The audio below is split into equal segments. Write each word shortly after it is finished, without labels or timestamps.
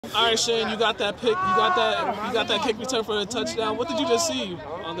All right, Shane, you got that pick. You got that kick return for a touchdown. What did you just see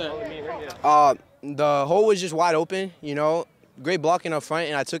on that? The hole was just wide open, you know. Great blocking up front,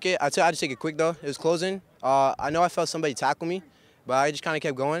 and I took it. I had to take it quick, though. It was closing. I know I felt somebody tackle me, but I just kind of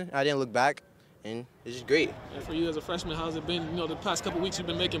kept going. I didn't look back, and it's just great. And for you as a freshman, how's it been? You know, the past couple weeks you've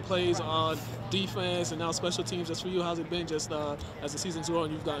been making plays on defense and now special teams. Just for you, how's it been just as the season's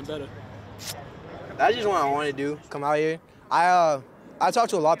growing, you've gotten better? That's just what I want to do, come out here. I talked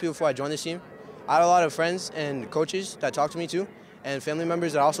to a lot of people before I joined this team. I had a lot of friends and coaches that talked to me, too, and family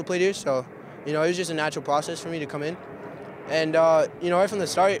members that also played here, so, you know, it was just a natural process for me to come in. And, you know, right from the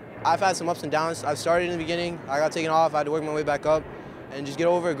start, I've had some ups and downs. I've started in the beginning. I got taken off. I had to work my way back up and just get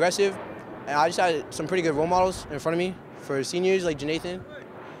over aggressive. And I just had some pretty good role models in front of me for seniors like Janathan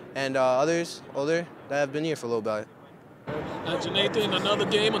and others older that have been here for a little bit. Janathan, another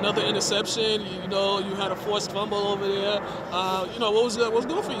game, another interception. You know, you had a forced fumble over there. You know, what was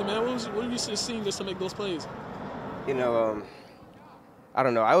good for you, man? What were you seeing just to make those plays? You know, I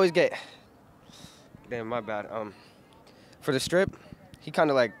don't know. I always get, damn, my bad. For the strip, I kind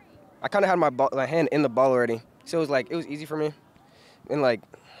of had my hand in the ball already, so it was easy for me. And I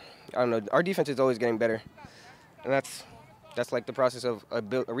don't know, our defense is always getting better, and that's like the process of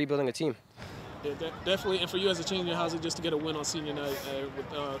rebuilding a team. Yeah, definitely. And for you as a senior, how's it just to get a win on senior night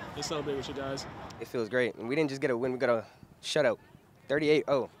and celebrate with you guys? It feels great. And we didn't just get a win, we got a shutout, 38-0. It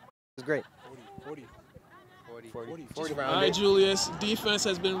was great. 40. All right, Julius, defense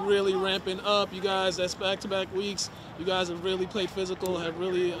has been really ramping up. You guys, that's back-to-back weeks. You guys have really played physical, have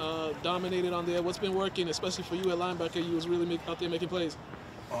really dominated on there. What's been working, especially for you at linebacker? You was really out there making plays.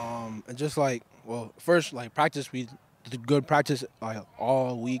 Just first, practice, we did good practice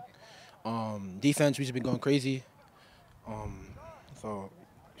all week. Defense, we've been going crazy. So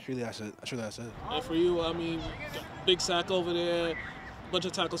it's really that's it. And for you, I mean, big sack over there, bunch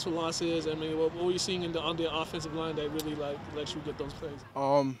of tackles for losses. I mean, what were you seeing on the offensive line that really let you get those plays?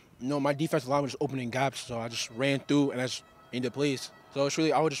 No, my defensive line was just opening gaps, so I just ran through and I just made the plays. So it's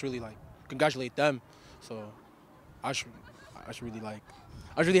really, I would just really congratulate them. So I was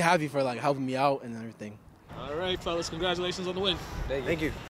really happy for helping me out and everything. All right, fellas, congratulations on the win. Thank you.